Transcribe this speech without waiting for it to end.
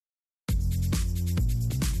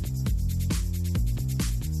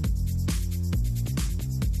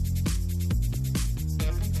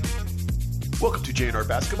Welcome to JNR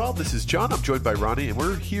Basketball. This is John. I'm joined by Ronnie, and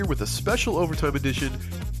we're here with a special overtime edition.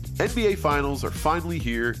 NBA Finals are finally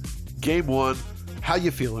here. Game 1. How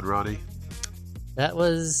you feeling, Ronnie? That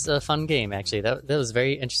was a fun game, actually. That was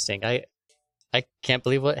very interesting. I can't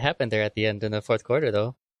believe what happened there at the end in the fourth quarter,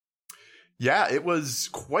 though. Yeah, it was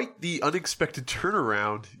quite the unexpected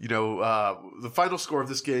turnaround. You know, the final score of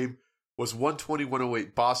this game was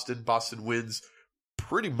 120-108 Boston. Boston wins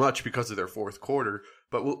pretty much because of their fourth quarter.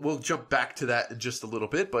 But we'll jump back to that in just a little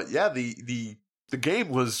bit. But yeah, the game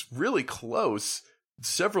was really close.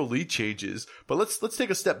 Several lead changes. But let's take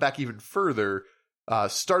a step back even further.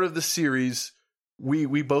 Start of the series,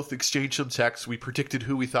 we both exchanged some texts. We predicted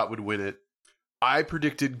who we thought would win it. I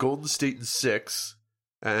predicted Golden State in 6.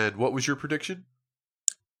 And what was your prediction?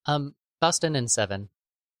 Boston in 7.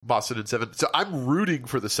 Boston in 7. So I'm rooting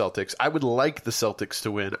for the Celtics. I would like the Celtics to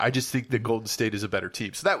win. I just think that Golden State is a better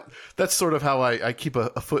team. So that's sort of how I keep a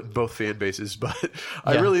foot in both fan bases. But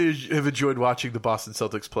I really have enjoyed watching the Boston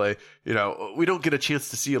Celtics play. You know, we don't get a chance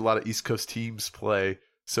to see a lot of East Coast teams play.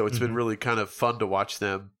 So it's been really kind of fun to watch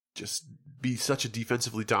them just be such a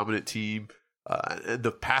defensively dominant team. And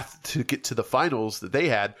the path to get to the finals that they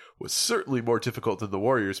had was certainly more difficult than the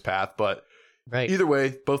Warriors' path. But either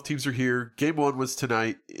way, both teams are here. Game 1 was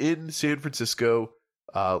tonight in San Francisco.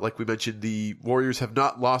 Like we mentioned, the Warriors have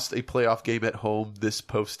not lost a playoff game at home this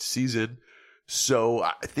postseason. So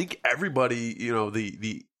I think everybody, you know,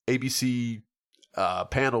 the ABC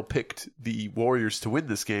panel picked the Warriors to win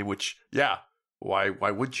this game, which, why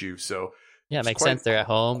wouldn't you? So yeah, it makes sense. They're at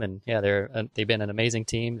home, and they've been an amazing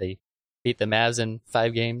team. They beat the Mavs in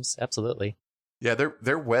 5 games. Absolutely. Yeah, they're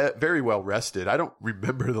very well rested. I don't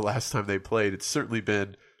remember the last time they played. It's certainly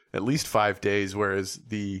been at least 5 days, whereas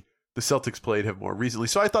the Celtics played him more recently.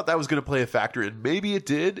 So I thought that was going to play a factor, and maybe it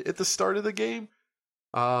did at the start of the game.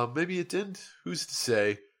 Maybe it didn't. Who's to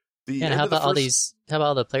say? And how about all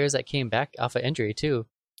the players that came back off of injury too?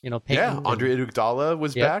 You know, Payton Andre Iguodala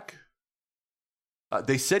was back.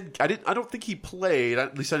 They said I don't think he played.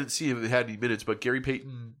 At least I didn't see him if he had any minutes. But Gary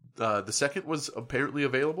Payton the second was apparently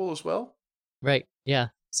available as well. Right. Yeah.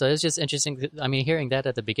 So it's just interesting. I mean, hearing that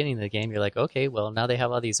at the beginning of the game, you're like, okay, well, now they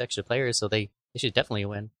have all these extra players, so they should definitely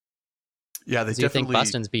win. Yeah, they definitely. You think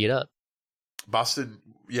Boston's beat up? Boston,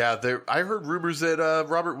 yeah. I heard rumors that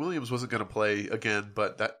Robert Williams wasn't going to play again,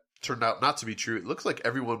 but that turned out not to be true. It looks like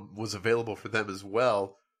everyone was available for them as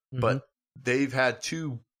well, but they've had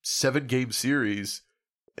 2 7-game series,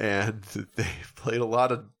 and they've played a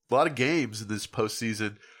lot of games in this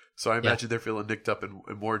postseason. So I imagine they're feeling nicked up and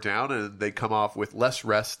more down, and they come off with less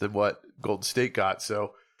rest than what Golden State got.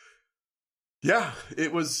 So, yeah,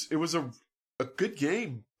 it was a good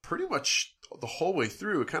game pretty much the whole way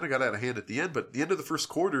through. It kind of got out of hand at the end, but at the end of the first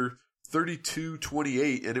quarter,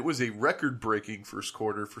 32-28, and it was a record-breaking first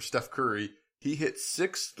quarter for Steph Curry. He hit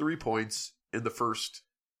 6 3-points in the first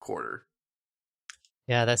quarter.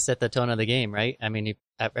 Yeah, that set the tone of the game, right? I mean,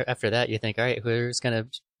 after that, you think, all right, who's going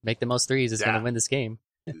to make the most threes is going to win this game.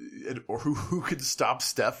 Or who can stop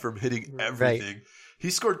Steph from hitting everything. Right.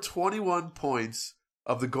 He scored 21 points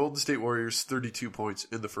of the Golden State Warriors' 32 points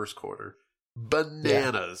in the first quarter.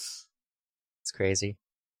 Bananas. It's crazy.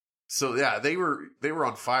 So yeah, they were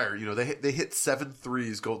on fire. You know, they hit 7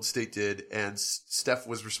 threes, Golden State did, and Steph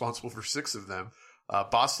was responsible for 6 of them.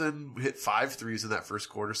 Boston hit 5 threes in that first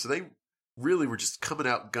quarter, so they really were just coming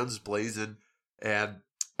out guns blazing. And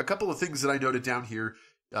a couple of things that I noted down here.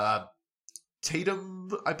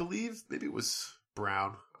 Tatum, I believe, maybe it was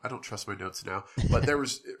Brown. I don't trust my notes now. But there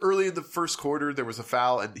was, early in the first quarter, there was a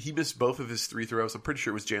foul, and he missed both of his 3 throws. I'm pretty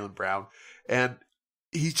sure it was Jaylen Brown. And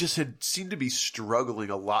he just had seemed to be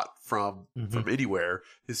struggling a lot from anywhere.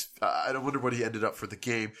 I don't wonder what he ended up for the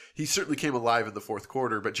game. He certainly came alive in the fourth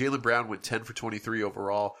quarter, but Jaylen Brown went 10 for 23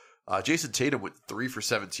 overall. Jason Tatum went 3 for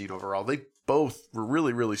 17 overall. They both were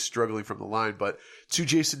really, really struggling from the line. But to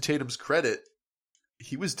Jason Tatum's credit,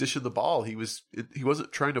 he was dishing the ball. He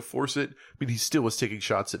wasn't trying to force it. I mean, he still was taking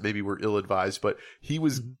shots that maybe were ill-advised, but he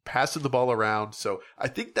was passing the ball around. So I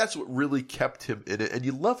think that's what really kept him in it. And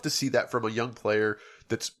you love to see that from a young player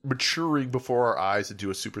that's maturing before our eyes into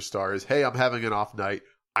a superstar is, hey, I'm having an off night.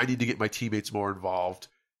 I need to get my teammates more involved.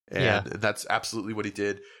 And that's absolutely what he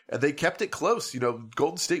did. And they kept it close. You know,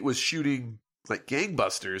 Golden State was shooting like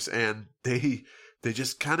gangbusters, and they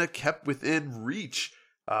just kind of kept within reach.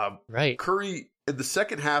 Right. Curry in the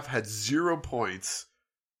second half had 0 points.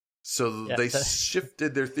 So they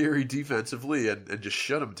shifted their theory defensively and just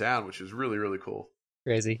shut them down, which was really, really cool.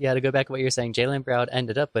 Crazy. Yeah, to go back to what you're saying, Jaylen Brown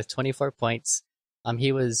ended up with 24 points.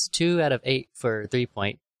 He was 2 out of 8 for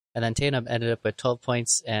 3-point. And then Tatum ended up with 12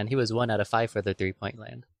 points, and he was 1 out of 5 for the 3-point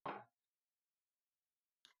land.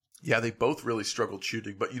 Yeah, they both really struggled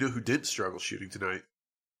shooting, but you know who didn't struggle shooting tonight?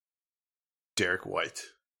 Derek White.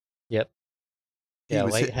 Yep. He Yeah,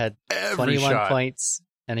 was White hitting had every 21 shot. points,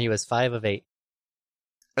 and he was 5 of 8.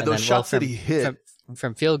 And those then, shots that he hit.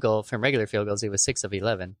 from regular field goals, he was 6 of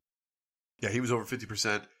 11. Yeah, he was over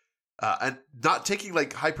 50%. And not taking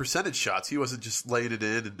like high percentage shots. He wasn't just laying it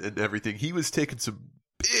in and everything. He was taking some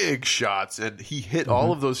big shots, and he hit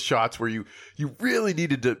all of those shots where you really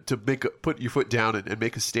needed to put your foot down and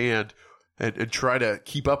make a stand and try to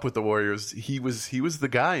keep up with the Warriors. He was the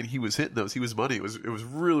guy, and he was hitting those. He was money. It was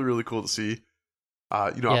really, really cool to see.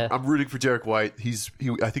 Yeah. I'm rooting for Derek White.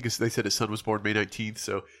 I think they said his son was born May 19th,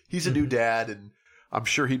 so he's a new dad, and I'm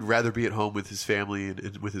sure he'd rather be at home with his family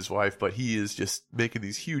and with his wife, but he is just making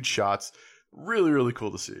these huge shots. Really, really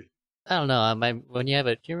cool to see. I don't know.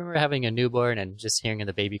 Do you remember having a newborn and just hearing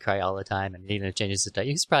the baby cry all the time and needing to change his diet?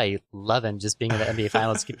 He's probably loving just being in the NBA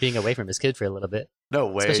Finals, being away from his kid for a little bit. No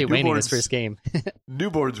way. Especially Wayne in his first game.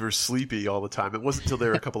 Newborns were sleepy all the time. It wasn't until they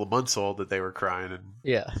were a couple of months old that they were crying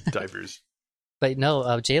in diapers. But no,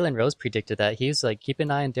 Jalen Rose predicted that. He was like, keep an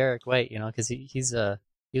eye on Derek White, because he was a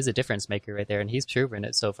difference maker right there, and he's proven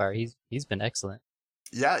it so far. He's been excellent.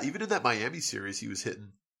 Yeah, even in that Miami series, he was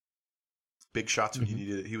hitting big shots when he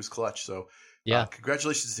needed it. He was clutch. So,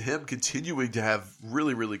 congratulations to him, continuing to have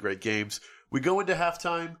really, really great games. We go into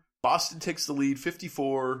halftime. Boston takes the lead,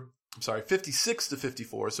 56 to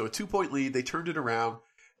 54. So a 2-point lead. They turned it around,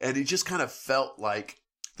 and it just kind of felt like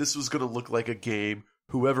this was going to look like a game.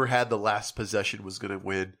 Whoever had the last possession was going to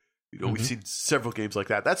win. We've seen several games like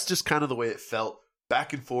that. That's just kind of the way it felt.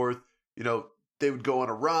 Back and forth. They would go on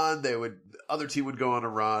a run. The other team would go on a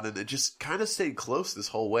run, and it just kind of stayed close this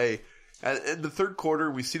whole way. And in the third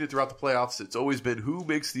quarter, we've seen it throughout the playoffs. It's always been who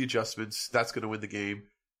makes the adjustments. That's going to win the game.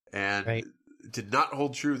 And it did not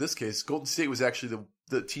hold true in this case. Golden State was actually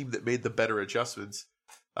the team that made the better adjustments.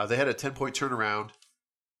 They had a 10-point turnaround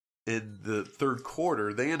in the third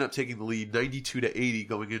quarter. They ended up taking the lead 92-80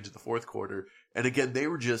 going into the fourth quarter. And again, they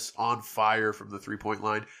were just on fire from the 3-point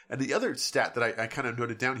line. And the other stat that I kind of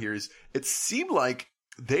noted down here is it seemed like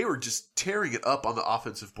they were just tearing it up on the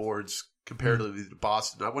offensive boards comparatively to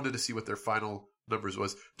Boston. I wanted to see what their final numbers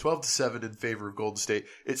was. 12-7 in favor of Golden State.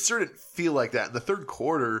 It sure didn't feel like that. In the third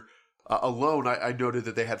quarter alone, I noted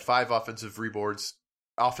that they had 5 offensive rebounds,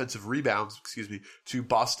 to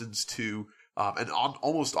Boston's 2. And on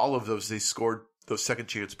almost all of those, they scored those second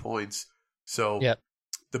chance points. So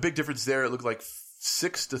the big difference there, it looked like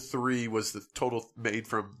 6-3 was the total made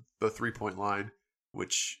from the 3-point line,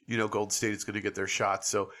 which, Golden State is going to get their shots.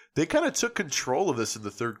 So they kind of took control of this in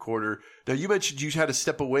the third quarter. Now, you mentioned you had to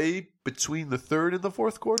step away between the third and the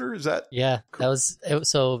fourth quarter. Is that? Yeah,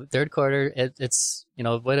 so third quarter, it's,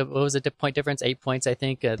 what was the point difference? 8 points, I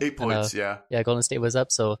think. 8 points, yeah. Yeah, Golden State was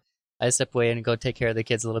up. So I stepped away and go take care of the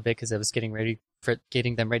kids a little bit because I was getting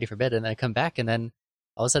them ready for bed. And then I come back, and then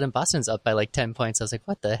all of a sudden Boston's up by like 10 points. I was like,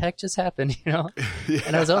 what the heck just happened?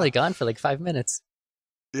 And I was only gone for like 5 minutes.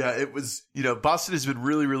 Yeah, it was, Boston has been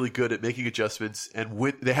really, really good at making adjustments, and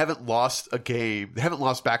they haven't lost a game. They haven't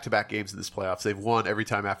lost back-to-back games in this playoffs. They've won every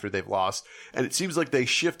time after they've lost. And it seems like they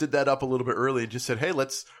shifted that up a little bit early and just said, hey,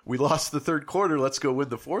 we lost the third quarter. Let's go win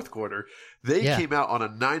the fourth quarter. They came out on a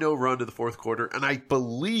 9-0 run to the fourth quarter, and I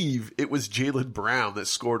believe it was Jaylen Brown that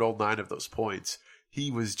scored all 9 of those points. He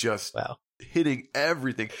was just hitting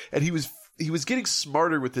everything. And he was getting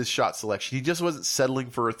smarter with his shot selection. He just wasn't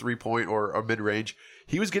settling for a 3-point or a mid-range.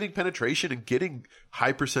 He was getting penetration and getting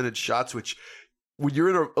high percentage shots, which when you're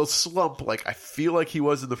in a slump, like I feel like he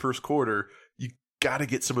was in the first quarter, you got to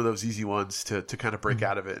get some of those easy ones to kind of break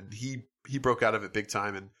out of it. And he broke out of it big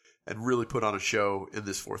time and really put on a show in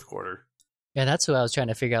this fourth quarter. Yeah, that's who I was trying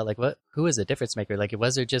to figure out. Like, who is the difference maker? Like,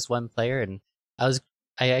 was there just one player? And I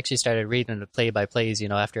actually started reading the play-by-plays,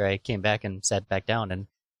 after I came back and sat back down. And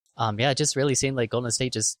it just really seemed like Golden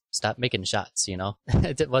State just stopped making shots,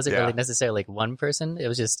 It wasn't really necessarily like one person. It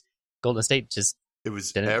was just Golden State it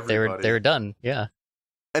was everybody. They were done, yeah.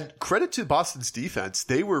 And credit to Boston's defense.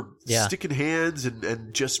 They were sticking hands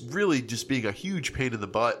and just really just being a huge pain in the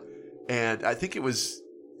butt. And I think it was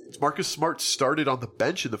Marcus Smart started on the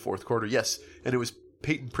bench in the fourth quarter, yes. And it was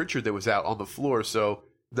Peyton Pritchard that was out on the floor. So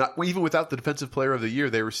even without the Defensive Player of the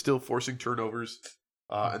Year, they were still forcing turnovers.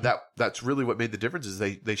 And that's really what made the difference is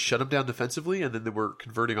they shut them down defensively, and then they were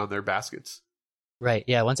converting on their baskets. Right.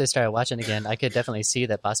 Yeah. Once I started watching again, I could definitely see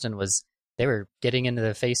that Boston they were getting into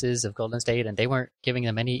the faces of Golden State, and they weren't giving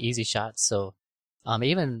them any easy shots. So,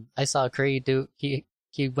 even I saw Curry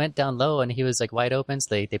he went down low and he was like wide open.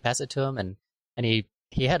 So they passed it to him, and he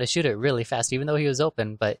had to shoot it really fast, even though he was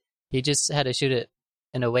open, but he just had to shoot it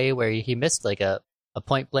in a way where he missed like a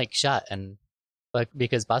point blank shot. And but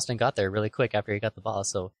because Boston got there really quick after he got the ball.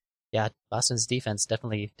 So yeah, Boston's defense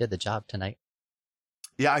definitely did the job tonight.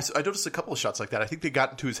 Yeah, I noticed a couple of shots like that. I think they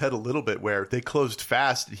got into his head a little bit where they closed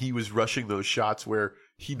fast and he was rushing those shots where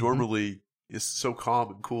he normally is so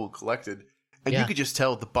calm and cool and collected. And you could just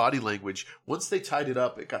tell the body language. Once they tied it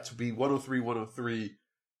up, it got to be 103-103.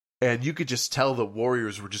 And you could just tell the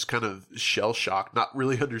Warriors were just kind of shell-shocked, not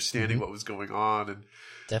really understanding what was going on. And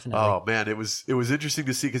definitely. Oh man, it was interesting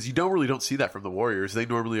to see because you don't see that from the Warriors. They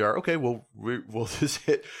normally are okay. We'll just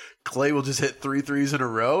hit Clay. Will just hit 3 threes in a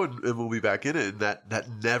row and we'll be back in it. And that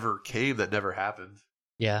never came. That never happened.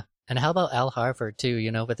 Yeah, and how about Al Horford too?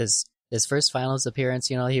 You know, with his first finals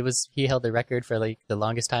appearance, you know, he held the record for like the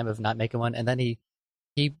longest time of not making one, and then he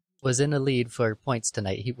was in the lead for points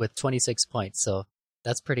tonight with 26 points. So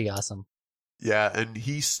that's pretty awesome. Yeah, and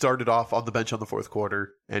he started off on the bench on the fourth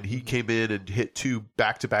quarter, and he came in and hit 2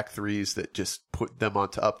 back-to-back threes that just put them on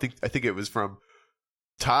top. I think it was from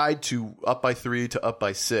tied to up by 3 to up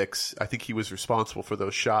by 6. I think he was responsible for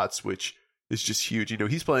those shots, which is just huge. You know,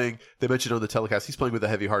 he's playing. They mentioned on the telecast he's playing with a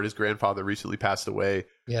heavy heart. His grandfather recently passed away.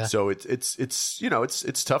 Yeah. So it's you know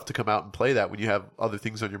it's tough to come out and play that when you have other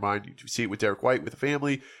things on your mind. You see it with Derek White with the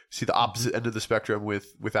family. You see the opposite end of the spectrum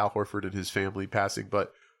with Al Horford and his family passing,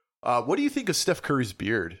 but. What do you think of Steph Curry's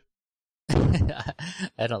beard?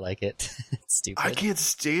 I don't like it. It's stupid. I can't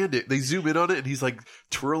stand it. They zoom in on it and he's like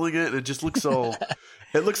twirling it and it just looks all...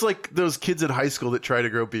 It looks like those kids in high school that try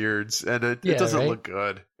to grow beards and it doesn't look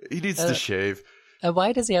good. He needs to shave.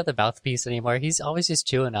 Why does he have the mouthpiece anymore? He's always just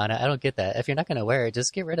chewing on it. I don't get that. If you're not going to wear it,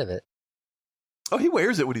 just get rid of it. Oh, he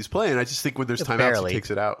wears it when he's playing. I just think when there's timeouts, he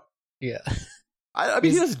takes it out. Yeah. I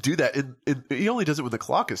mean, he doesn't do that. He only does it when the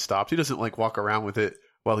clock is stopped. He doesn't like walk around with it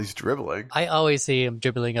while he's dribbling. I always see him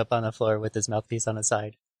dribbling up on the floor with his mouthpiece on the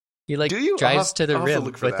side. He drives to the rim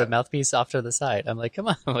with the mouthpiece off to the side. I'm like, come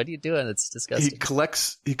on, what are you doing? It's disgusting. He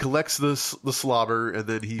collects the slobber and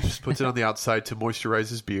then he just puts it on the outside to moisturize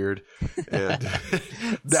his beard, and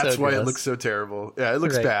that's why it looks so terrible. Yeah, it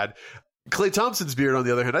looks bad. Klay Thompson's beard, on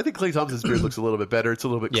the other hand, I think Klay Thompson's beard looks a little bit better. It's a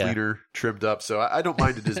little bit cleaner, trimmed up, so I don't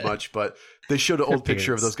mind it as much. But they showed an old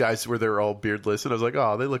picture of those guys where they're all beardless, and I was like,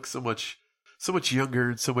 oh, they look so much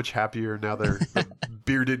younger and so much happier. Now they're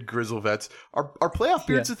bearded grizzle vets. Are playoff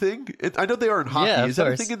beards a thing? I know they are in hockey. Yeah, is that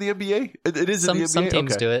a thing in the NBA? It is in the NBA? Some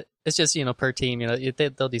teams do it. It's just, per team,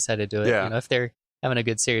 they'll decide to do it. Yeah. If they're having a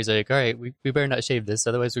good series, they're like, all right, we better not shave this,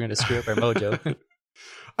 otherwise we're going to screw up our mojo.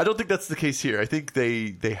 I don't think that's the case here. I think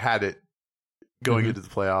they had it going into the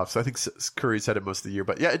playoffs. I think Curry's had it most of the year.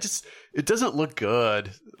 But yeah, it doesn't look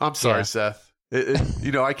good. I'm sorry, Seth.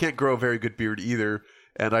 I can't grow a very good beard either.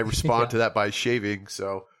 And I respond to that by shaving.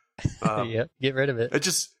 So, get rid of it.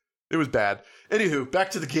 It was bad. Anywho,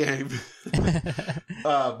 back to the game.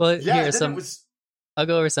 I'll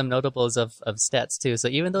go over some notables of stats too. So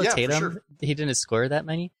even though Tatum, he didn't score that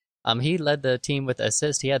many, he led the team with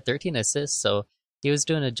assists. He had 13 assists. So he was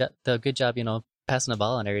doing a good job, passing the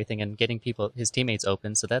ball and everything and getting his teammates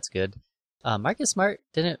open. So that's good. Marcus Smart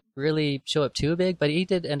didn't really show up too big, but he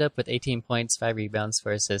did end up with 18 points, 5 rebounds,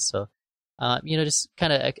 4 assists. So, just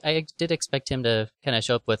kind of, I did expect him to kind of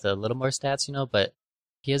show up with a little more stats, but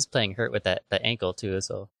he is playing hurt with that ankle too.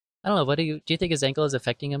 So I don't know. What do you think his ankle is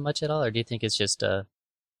affecting him much at all? Or do you think it's just, I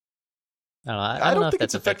don't know. I don't know think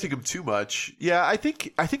it's affecting him too much. Yeah. I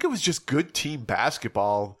think it was just good team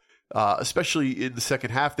basketball, especially in the second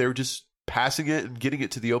half. They were just passing it and getting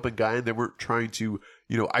it to the open guy, and they weren't trying to,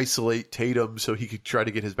 isolate Tatum so he could try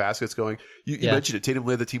to get his baskets going. You mentioned it. Tatum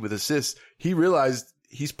led the team with assists. He realized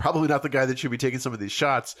he's probably not the guy that should be taking some of these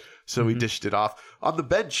shots, so he dished it off. On the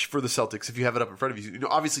bench for the Celtics, if you have it up in front of you,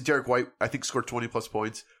 obviously Derek White, I think, scored 20-plus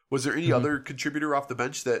points. Was there any other contributor off the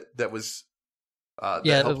bench that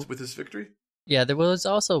helped with this victory? Yeah, there was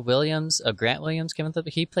also Williams, Grant Williams came up.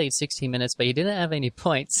 He played 16 minutes, but he didn't have any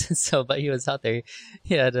points. But he was out there.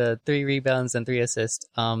 He had 3 rebounds and 3 assists.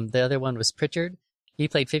 The other one was Pritchard. He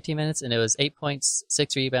played 15 minutes, and it was 8 points,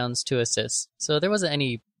 6 rebounds, 2 assists. So there wasn't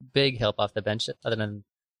any big help off the bench other than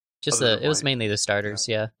it was mainly the starters,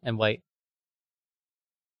 and White.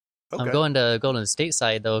 Okay. Going to Golden State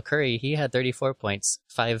side, though, Curry, he had 34 points,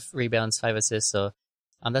 5 rebounds, 5 assists. So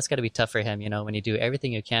that's got to be tough for him, when you do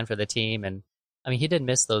everything you can for the team. And he did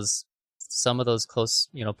miss some of those close,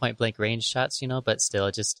 point blank range shots, but still,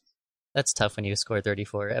 that's tough when you score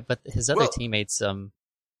 34. But his other teammates, to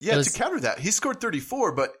counter that, he scored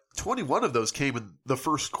 34, but 21 of those came in the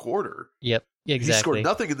first quarter. Yep, exactly. He scored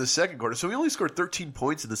nothing in the second quarter, so he only scored 13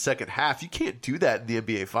 points in the second half. You can't do that in the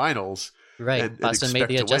NBA Finals. Right, Boston made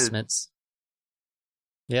the adjustments.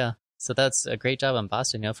 Yeah, so that's a great job on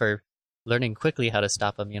Boston, for learning quickly how to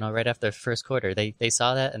stop him. Right after the first quarter, they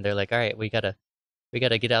saw that and they're like, all right, we gotta we got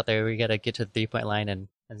to get out there. We got to get to the 3-point line and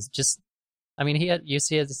just. I mean, you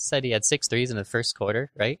said he had 6 threes in the first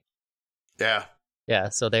quarter, right? Yeah. Yeah,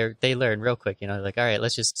 so they learn real quick, like, all right,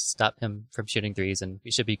 let's just stop him from shooting threes and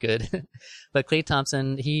we should be good. But Klay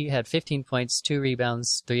Thompson, he had 15 points, 2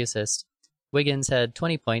 rebounds, 3 assists. Wiggins had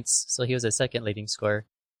 20 points, so he was a second leading scorer,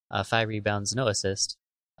 5 rebounds, no assist.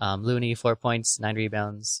 Looney, 4 points, 9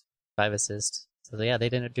 rebounds, 5 assists. So yeah, they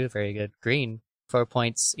didn't do very good. Green, 4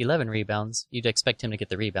 points, 11 rebounds. You'd expect him to get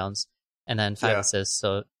the rebounds, and then 5 assists.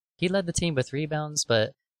 So he led the team with rebounds,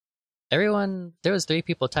 but there was 3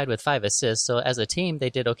 people tied with 5 assists. So as a team, they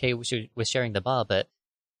did okay with sharing the ball, but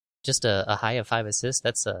just a high of 5 assists,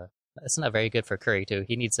 that's not very good for Curry too.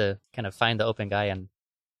 He needs to kind of find the open guy, and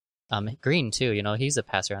Green too. He's a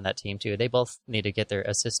passer on that team too. They both need to get their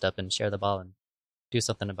assist up and share the ball and do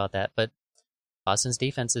something about that. But Boston's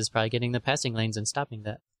defense is probably getting the passing lanes and stopping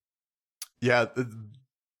that. Yeah,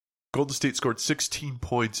 Golden State scored 16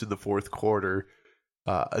 points in the fourth quarter.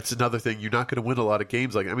 It's another thing. You're not going to win a lot of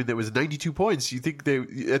games. There was 92 points. You think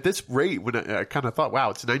at this rate, when I kind of thought, wow,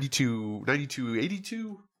 it's 92,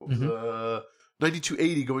 82,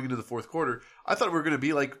 92-80 going into the fourth quarter. I thought we were going to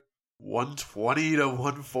be like 120 to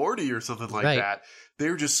 140 or something like that. They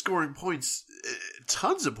were just scoring points,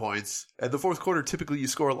 tons of points. And the fourth quarter, typically you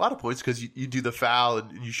score a lot of points because you do the foul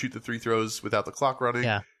and you shoot the 3 throws without the clock running.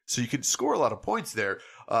 Yeah. So you can score a lot of points there.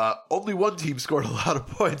 Only one team scored a lot of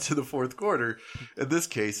points in the fourth quarter in this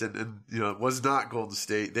case, and it was not Golden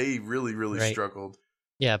State. They really, really struggled.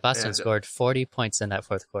 Yeah, Boston scored 40 points in that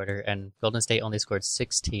fourth quarter, and Golden State only scored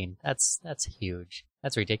 16. That's huge.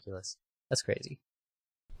 That's ridiculous. That's crazy.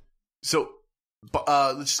 So,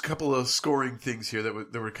 just a couple of scoring things here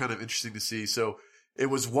that were kind of interesting to see. So, it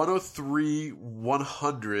was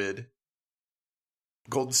 103-100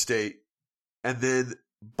 Golden State, and then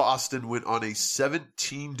Boston went on a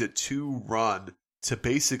 17-2 run to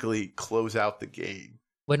basically close out the game.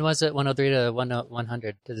 When was it? 103 to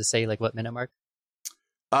 100? Does it say what minute mark?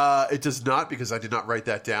 It does not, because I did not write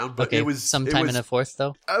that down. But it was sometime in the fourth,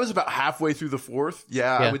 though. I was about halfway through the fourth.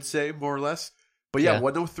 Yeah, I would say more or less. But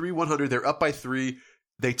 103-100. They're up by 3.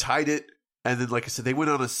 They tied it, and then, like I said, they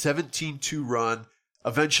went on a 17-2 run.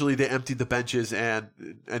 Eventually, they emptied the benches, and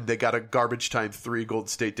they got a garbage time 3, Golden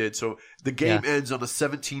State did. So the game ends on a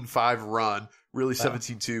 17-5 run, really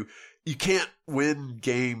 17-2. You can't win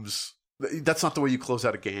games. That's not the way you close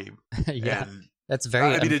out a game. Yeah, and, that's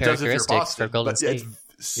very uncharacteristic for Golden State.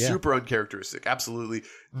 It's super uncharacteristic, absolutely.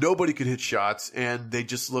 Nobody could hit shots, and they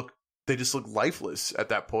just look lifeless at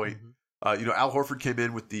that point. Mm-hmm. Al Horford came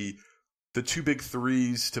in with the 2 big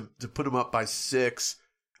threes to put him up by 6.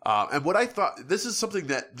 And what I thought, this is something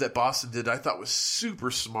that Boston did, I thought was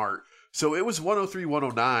super smart. So it was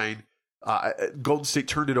 103-109. Golden State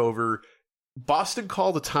turned it over. Boston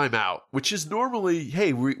called a timeout, which is normally,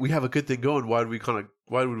 hey, we have a good thing going. Why would we call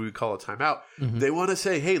a timeout? Mm-hmm. They want to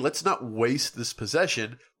say, hey, let's not waste this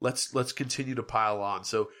possession. Let's continue to pile on.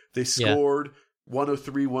 So they scored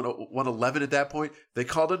 103-111 at that point. They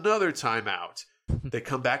called another timeout. They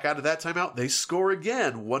come back out of that timeout. They score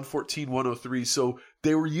again, 114-103. So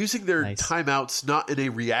they were using their timeouts not in a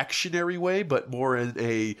reactionary way, but more in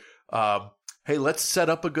a, hey, let's set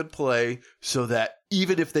up a good play so that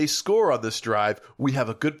even if they score on this drive, we have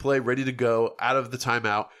a good play ready to go out of the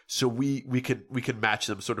timeout, so we can match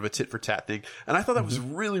them, sort of a tit for tat thing. And I thought that was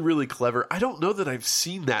really, really clever. I don't know that I've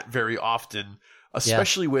seen that very often,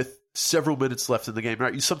 especially with several minutes left in the game.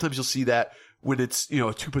 Right? Sometimes you'll see that when it's a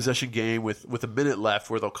 2-possession game with a minute left,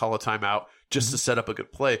 where they'll call a timeout just to set up a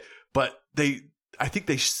good play. But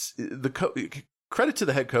credit to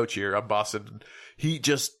the head coach here on Boston. He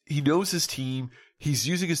knows his team. He's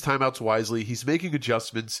using his timeouts wisely. He's making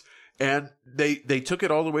adjustments, and they took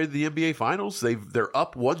it all the way to the NBA Finals. They're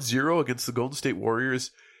up 1-0 against the Golden State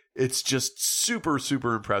Warriors. It's just super,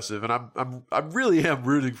 super impressive, and I really am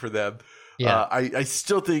rooting for them. Yeah. I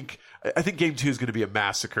think Game 2 is going to be a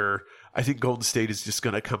massacre. I think Golden State is just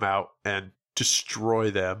going to come out and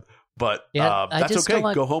destroy them. But that's okay.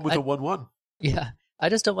 Go home with a 1-1. Yeah. I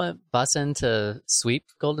just don't want Boston to sweep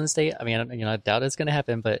Golden State. I mean, I doubt it's going to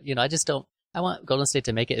happen, but, I want Golden State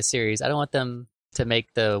to make it a series. I don't want them to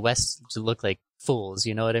make the West look like fools.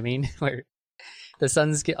 You know what I mean? Where the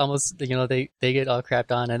Suns get almost, they get all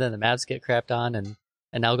crapped on, and then the Mavs get crapped on, and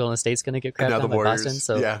now Golden State's going to get crapped on by Boston.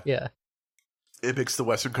 So, yeah. It makes the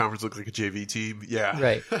Western Conference look like a JV team. Yeah.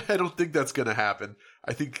 Right. I don't think that's going to happen.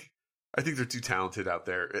 I think they're too talented out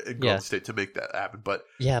there in Golden State to make that happen. But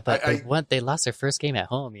they lost their first game at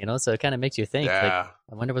home, so it kind of makes you think, I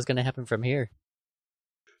wonder what's going to happen from here.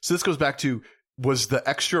 So this goes back to, was the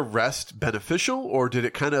extra rest beneficial, or did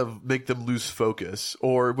it kind of make them lose focus,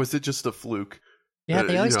 or was it just a fluke? Yeah,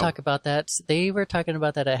 they always talk about that. They were talking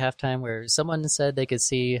about that at halftime, where someone said they could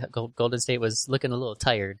see Golden State was looking a little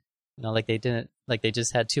tired. Like they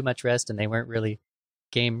just had too much rest and they weren't really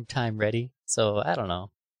game time ready. So I don't know.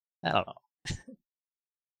 I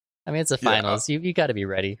mean, it's the finals. You got to be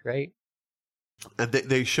ready, right? And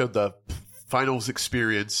they showed the finals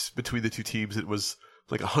experience between the two teams. It was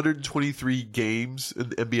like 123 games in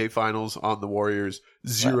the NBA Finals on the Warriors,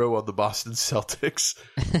 0 on the Boston Celtics.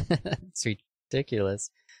 It's ridiculous.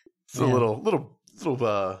 It's a little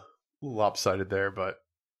lopsided there, but.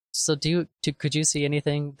 So could you see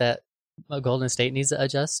anything that Golden State needs to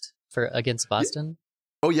adjust for against Boston?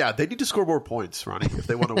 Oh yeah, they need to score more points, Ronnie, if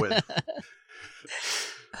they want to win.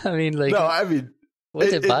 What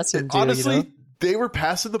did Boston do? Honestly, they were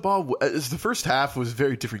passing the ball. The first half was a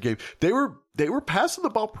very different game. They were passing the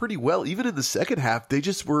ball pretty well. Even in the second half, they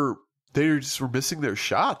just were missing their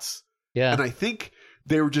shots. Yeah, and I think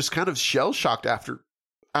they were just kind of shell shocked after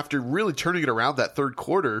really turning it around that third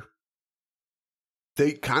quarter.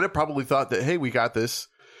 They kind of probably thought that, hey, we got this.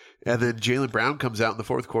 And then Jaylen Brown comes out in the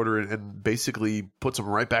fourth quarter and basically puts them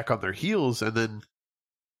right back on their heels. And then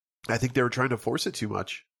I think they were trying to force it too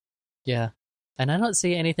much. Yeah. And I don't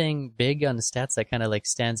see anything big on the stats that kind of like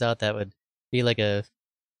stands out that would be like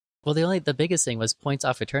the biggest thing was points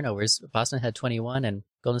off of turnovers. Boston had 21 and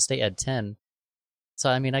Golden State had 10. So,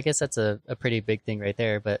 I mean, I guess that's a pretty big thing right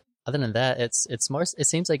there. But other than that, it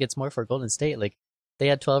seems like it's more for Golden State. Like they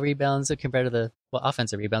had 12 rebounds compared to the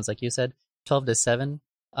offensive rebounds, like you said, 12-7.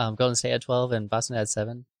 Golden State had 12 and Boston had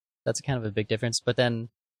 7. That's kind of a big difference. But then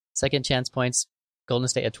second chance points, Golden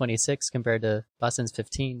State had 26 compared to Boston's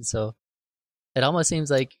 15. So it almost seems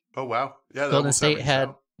like oh wow, yeah, Golden State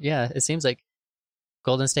had it seems like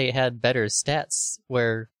Golden State had better stats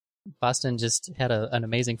where Boston just had an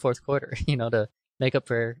amazing fourth quarter, to make up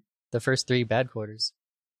for the first 3 bad quarters.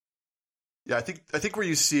 Yeah, I think where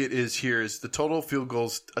you see it is the total field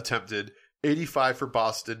goals attempted. 85 for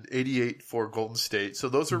Boston, 88 for Golden State. So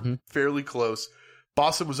those are fairly close.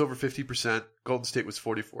 Boston was over 50%. Golden State was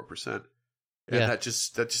 44%. And that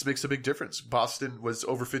just makes a big difference. Boston was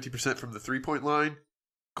over 50% from the 3-point line.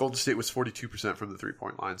 Golden State was 42% from the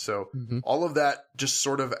 3-point line. So all of that just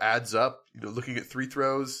sort of adds up. Looking at free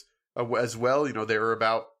throws as well, they were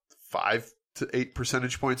about 5 to 8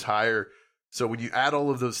 percentage points higher. So when you add all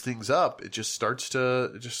of those things up, it just starts to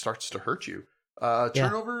hurt you.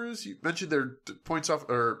 Turnovers, you mentioned their points off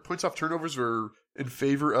turnovers were in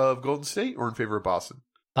favor of Golden State or in favor of Boston?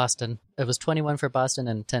 Boston. It was 21 for Boston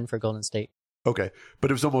and 10 for Golden State. Okay. But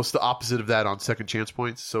it was almost the opposite of that on second chance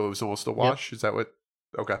points, so it was almost a wash. Yep. Is that what?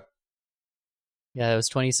 Okay. Yeah, it was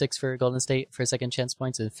 26 for Golden State for second chance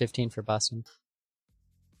points and 15 for Boston.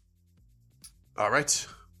 All right.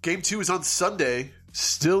 Game 2 is on Sunday,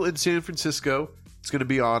 still in San Francisco. It's going to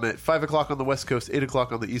be on at 5 o'clock on the West Coast, 8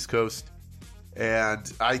 o'clock on the East Coast. And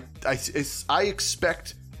I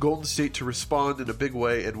expect Golden State to respond in a big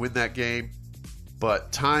way and win that game,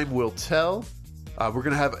 but time will tell. We're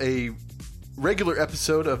going to have a regular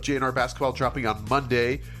episode of JNR Basketball dropping on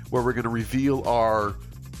Monday, where we're going to reveal our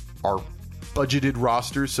budgeted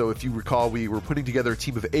roster. So if you recall, we were putting together a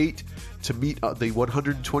team of 8 to meet the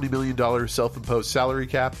 $120 million self-imposed salary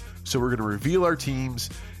cap. So we're going to reveal our teams,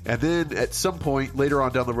 and then at some point later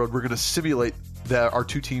on down the road, we're going to simulate our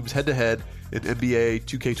 2 teams head-to-head in NBA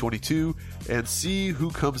 2K22 and see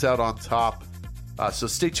who comes out on top. So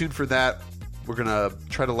stay tuned for that. We're going to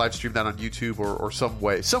try to live stream that on YouTube or some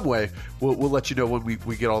way. We'll let you know when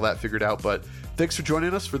we get all that figured out. But thanks for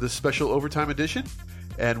joining us for this special overtime edition.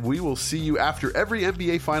 And we will see you after every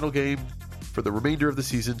NBA final game for the remainder of the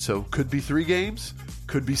season. So could be 3 games,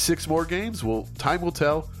 could be 6 more games. Time will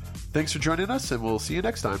tell. Thanks for joining us, and we'll see you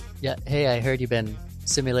next time. Yeah. Hey, I heard you've been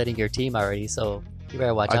simulating your team already, so you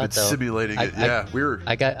better watch out. I've been simulating it.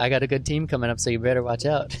 I got a good team coming up, so you better watch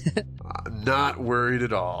out. Not worried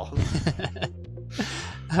at all.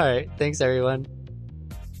 All right. Thanks, everyone.